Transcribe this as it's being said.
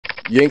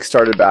YINK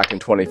started back in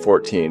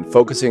 2014,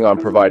 focusing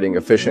on providing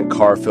efficient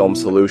car film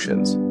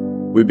solutions.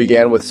 We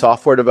began with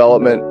software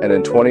development, and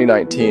in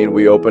 2019,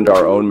 we opened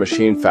our own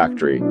machine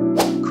factory,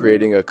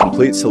 creating a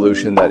complete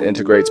solution that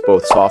integrates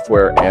both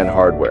software and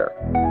hardware.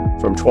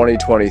 From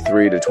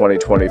 2023 to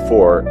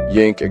 2024,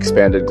 YINK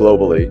expanded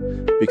globally,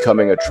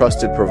 becoming a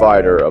trusted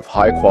provider of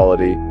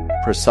high-quality,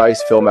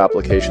 precise film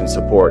application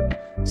support,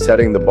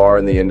 setting the bar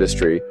in the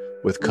industry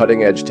with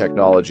cutting-edge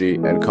technology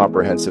and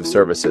comprehensive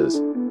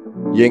services.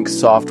 YINK's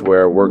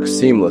software works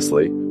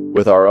seamlessly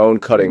with our own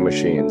cutting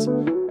machines,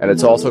 and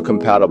it's also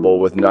compatible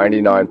with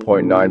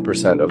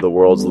 99.9% of the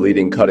world's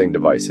leading cutting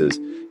devices,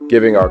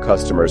 giving our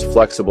customers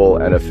flexible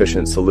and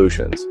efficient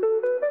solutions.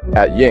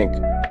 At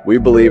YINK, we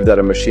believe that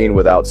a machine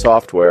without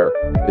software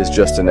is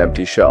just an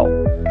empty shell.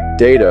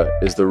 Data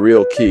is the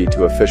real key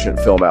to efficient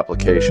film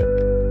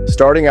application.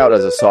 Starting out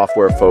as a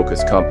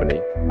software-focused company,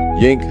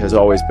 YINK has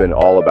always been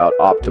all about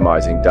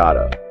optimizing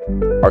data.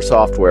 Our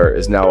software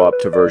is now up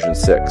to version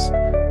 6,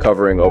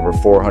 covering over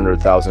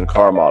 400,000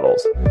 car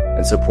models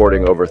and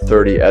supporting over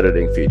 30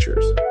 editing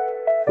features.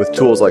 With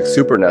tools like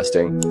super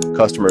nesting,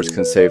 customers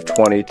can save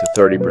 20 to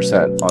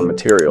 30% on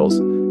materials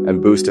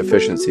and boost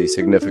efficiency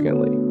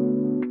significantly.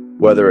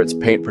 Whether it's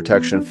paint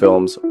protection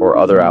films or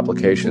other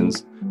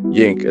applications,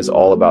 YINK is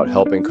all about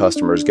helping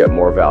customers get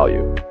more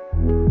value.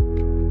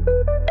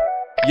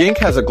 YINK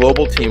has a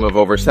global team of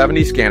over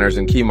 70 scanners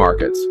in key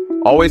markets,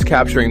 always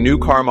capturing new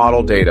car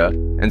model data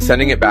and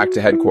sending it back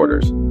to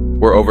headquarters,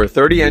 where over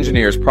 30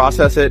 engineers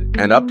process it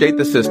and update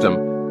the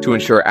system to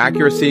ensure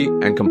accuracy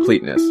and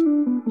completeness.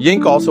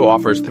 YINK also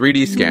offers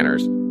 3D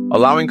scanners,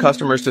 allowing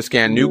customers to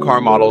scan new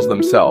car models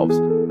themselves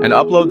and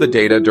upload the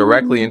data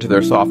directly into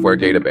their software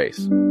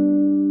database.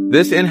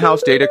 This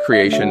in-house data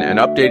creation and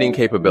updating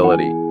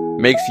capability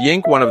makes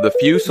YINK one of the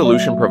few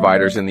solution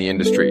providers in the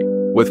industry,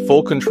 with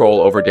full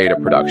control over data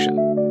production.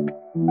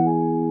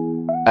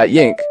 At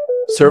YINK,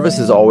 service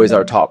is always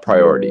our top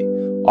priority,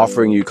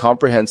 offering you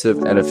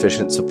comprehensive and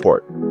efficient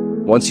support.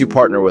 Once you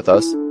partner with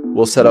us,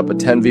 we'll set up a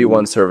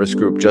 10v1 service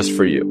group just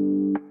for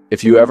you.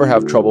 If you ever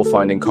have trouble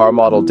finding car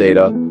model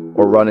data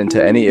or run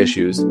into any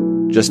issues,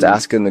 just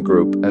ask in the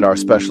group and our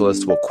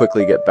specialists will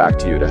quickly get back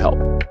to you to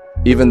help.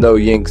 Even though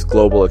YINK's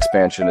global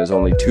expansion is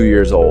only 2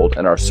 years old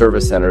and our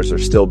service centers are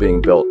still being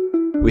built,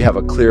 we have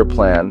a clear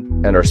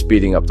plan and are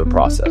speeding up the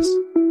process.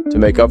 To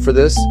make up for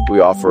this,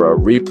 we offer a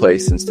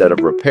replace instead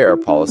of repair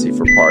policy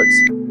for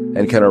parts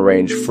and can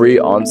arrange free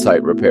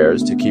on-site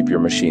repairs to keep your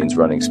machines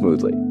running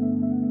smoothly.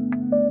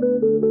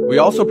 We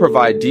also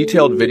provide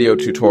detailed video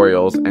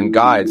tutorials and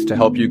guides to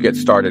help you get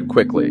started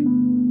quickly.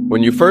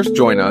 When you first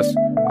join us,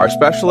 our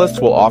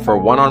specialists will offer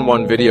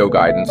one-on-one video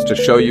guidance to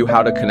show you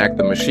how to connect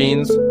the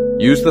machines,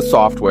 use the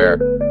software,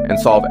 and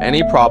solve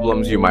any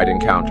problems you might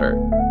encounter.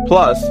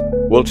 Plus,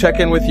 we'll check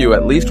in with you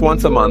at least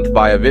once a month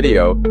via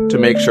video to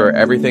make sure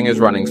everything is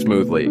running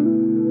smoothly.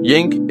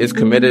 YINK is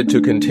committed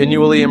to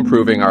continually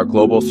improving our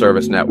global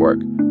service network,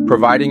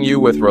 providing you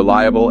with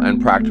reliable and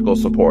practical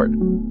support.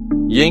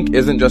 YINK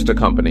isn't just a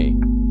company,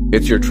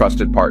 it's your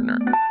trusted partner.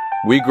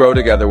 We grow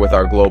together with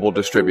our global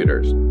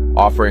distributors,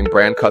 offering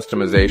brand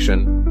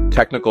customization,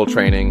 technical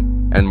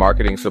training, and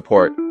marketing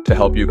support to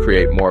help you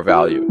create more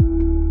value.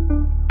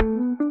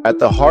 At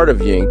the heart of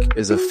YINK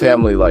is a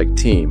family-like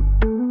team.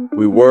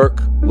 We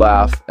work,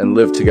 laugh, and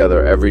live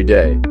together every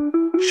day,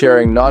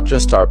 sharing not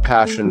just our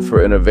passion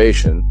for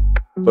innovation,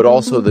 but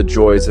also the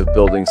joys of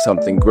building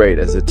something great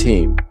as a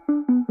team.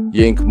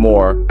 YINK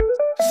more,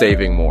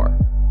 saving more.